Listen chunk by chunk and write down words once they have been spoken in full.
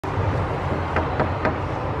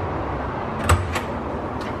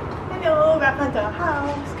welcome to our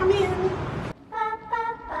house. Come in.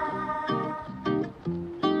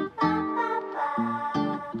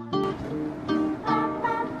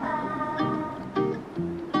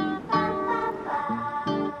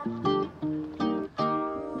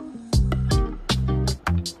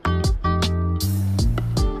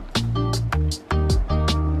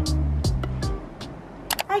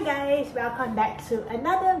 Hi guys, welcome back to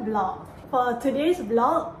another vlog. For today's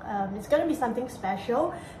vlog, it's going to be something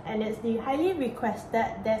special, and it's the highly requested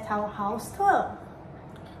That's Our House tour.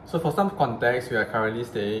 So for some context, we are currently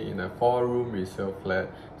staying in a 4-room resale flat.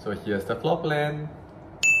 So here's the floor plan.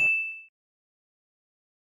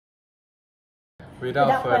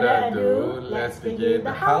 Without further ado, let's begin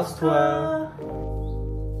the house tour.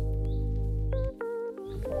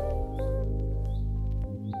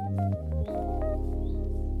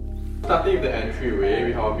 Starting with the entryway,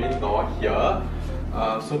 we have our main door here.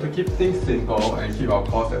 So to keep things simple and keep our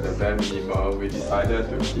costs at the bare minimum, we decided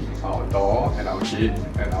to keep our door and our gate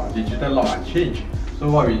and our digital lock unchanged.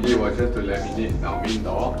 So what we did was just to laminate our main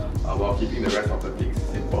door while keeping the rest of the things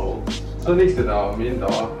simple. So next to our main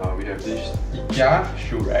door, we have this IKEA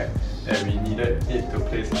shoe rack, and we needed it to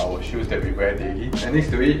place our shoes that we wear daily. And next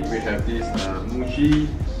to it, we have this Muji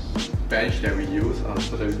bench that we use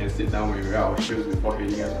so that we can sit down when we wear our shoes before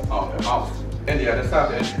heading out of the house. And the other side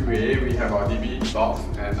of the entryway, we have our DB box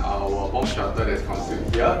and our bomb shutter that's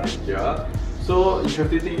concealed here and here. So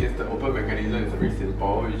interesting thing is the open mechanism is very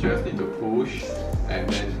simple. You just need to push and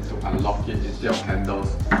then to unlock it instead of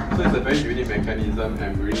handles. So it's a very unique mechanism,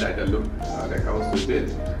 and we really like the look that comes with it.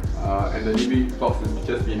 And the DB box is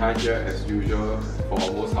just behind here as usual for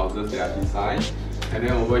most houses that are designed. And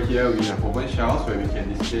then over here we have open shelves where we can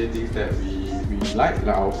display things that we like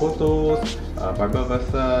our photos, Bible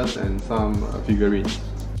verses, and some figurines.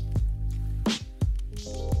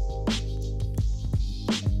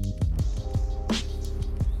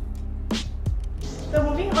 So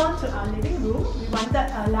moving on to our living room, we wanted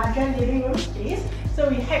a larger living room space, so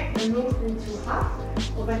we hacked the room into half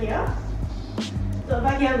over here. So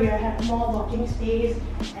over here we have more walking space,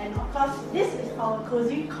 and of course this is our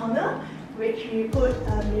cozy corner, which we put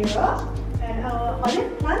a mirror and our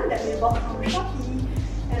olive plant that we bought from Shopee,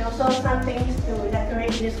 and also some things to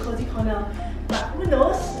decorate this cozy corner. But who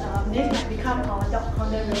knows, this might become our dog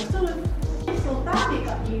corner real soon. This sofa, we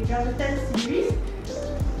got the Jonathan series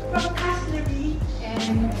from Castlery,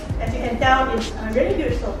 and as you can tell, it's a really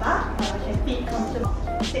good sofa. It can fit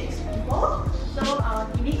comfortably 6 people. So our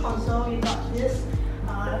TV console, we got this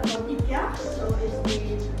from IKEA, so it's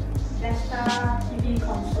the Vesta TV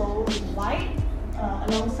console in white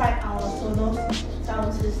alongside our Sonos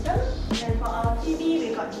sound system. And for our TV,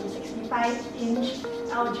 we got the 65-inch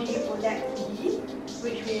LG OLED TV,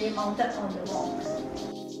 which we mounted on the wall.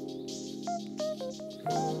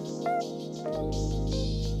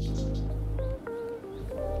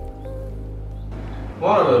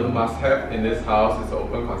 One of the must-have in this house is the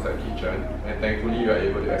open concept kitchen, and thankfully we are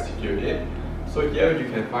able to execute it. So here you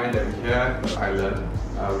can find that we have the island,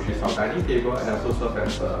 which is our dining table, and also serves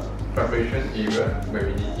as a preparation area where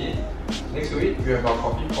we need it. Next to it, we have our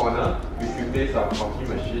coffee corner, which we place our coffee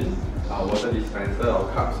machine, our water dispenser, our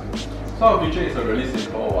cups. So our kitchen is a really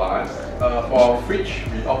simple one. For our fridge,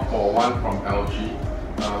 we opt for one from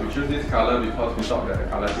LG. We choose this color because we thought that the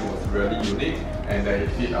color scheme was really unique and that it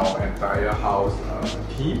fit our entire house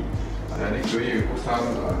theme. Next to it, we put some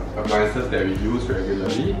appliances that we use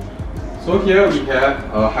regularly. So here we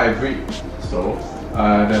have a hybrid stove.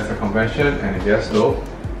 There's a convention and a gas stove.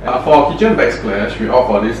 For our kitchen backsplash, we opt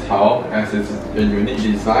for this tile as it's a unique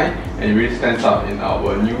design and it really stands out in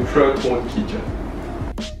our neutral tone kitchen.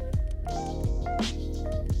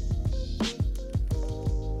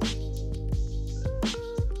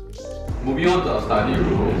 Moving on to our study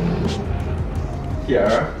room.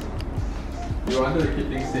 Here, we wanted to keep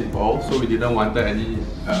things simple, so we didn't want any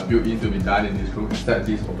built-in to be done in this room except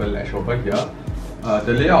this open latch over here.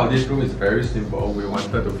 The layout of this room is very simple. We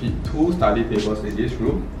wanted to fit 2 study tables in this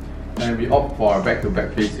room, and we opt for a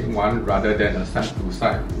back-to-back facing one rather than a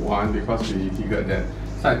side-to-side one because we figured that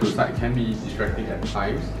side-to-side can be distracting at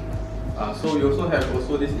times. So we also have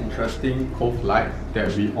this interesting cove light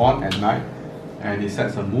that we on at night, and it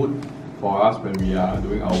sets a mood for us when we are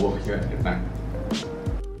doing our work here at night.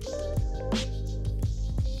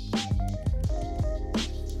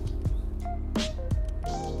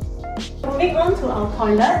 Moving on to our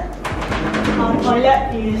toilet. Our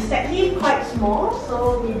toilet is sadly quite small,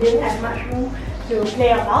 so we didn't have much room to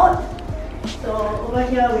play about. So over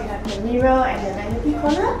here we have the mirror and the vanity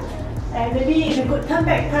corner. And maybe in a good turn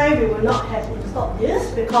back time, we will not have installed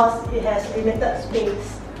this because it has limited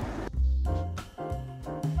space.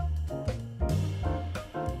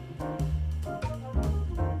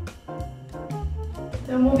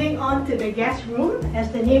 moving on to the guest room.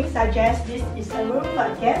 As the name suggests, this is a room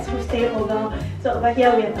for guests who stay over. So over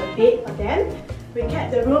here we have a bed for them. We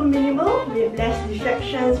kept the room minimal with less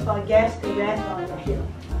distractions for guests to rest while they're here.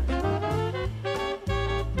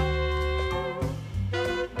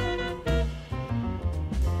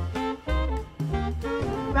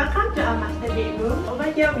 Welcome to our master bedroom.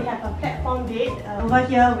 Over here we have a platform bed. Over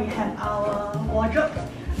here we have our wardrobe.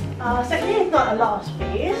 Sadly, it's not a lot of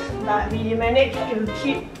space, but we managed to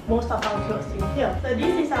keep most of our clothes in here. So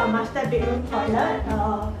this is our master bedroom toilet.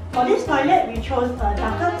 For this toilet, we chose a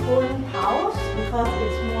darker tone tiles because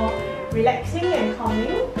it's more relaxing and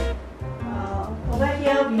calming. Over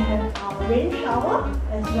here, we have our rain shower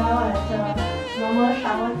as well as a normal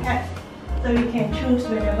shower cap, so we can choose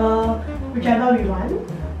whichever we want.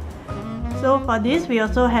 So for this, we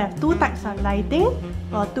also have two types of lighting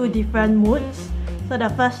for two different moods. So the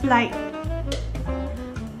first light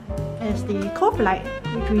is the cove light,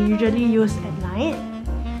 which we usually use at night.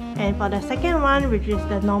 And for the second one, which is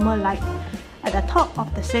the normal light, at the top of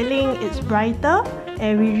the ceiling, it's brighter,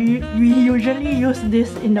 and we usually use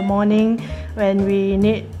this in the morning when we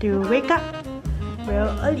need to wake up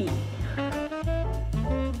real early.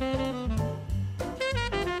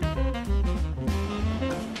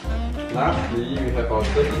 Lastly, we have our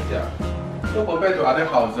service yard. So compared to other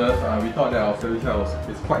houses, we thought that our service yard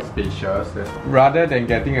is quite spacious. Rather than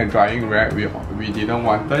getting a drying rack, we didn't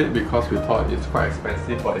want it because we thought it's quite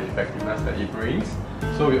expensive for the effectiveness that it brings.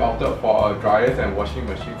 So we opted for a dryers and washing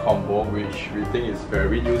machine combo, which we think is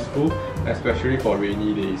very useful, especially for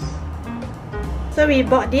rainy days. So we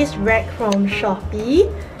bought this rack from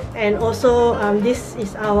Shopee, and also this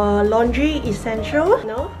is our laundry essential.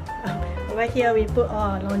 Over here we put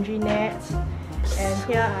our laundry nets. And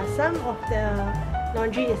here are some of the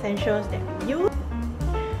laundry essentials that we use.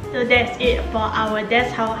 So that's it for our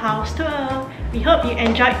That's How house tour. We hope you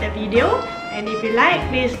enjoyed the video, and if you like,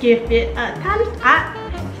 please give it a thumbs up,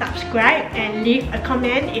 subscribe, and leave a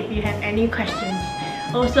comment if you have any questions.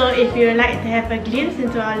 Also, if you would like to have a glimpse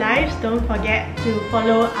into our lives, don't forget to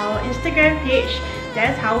follow our Instagram page,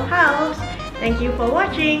 That's How House. Thank you for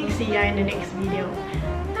watching. See you in the next video.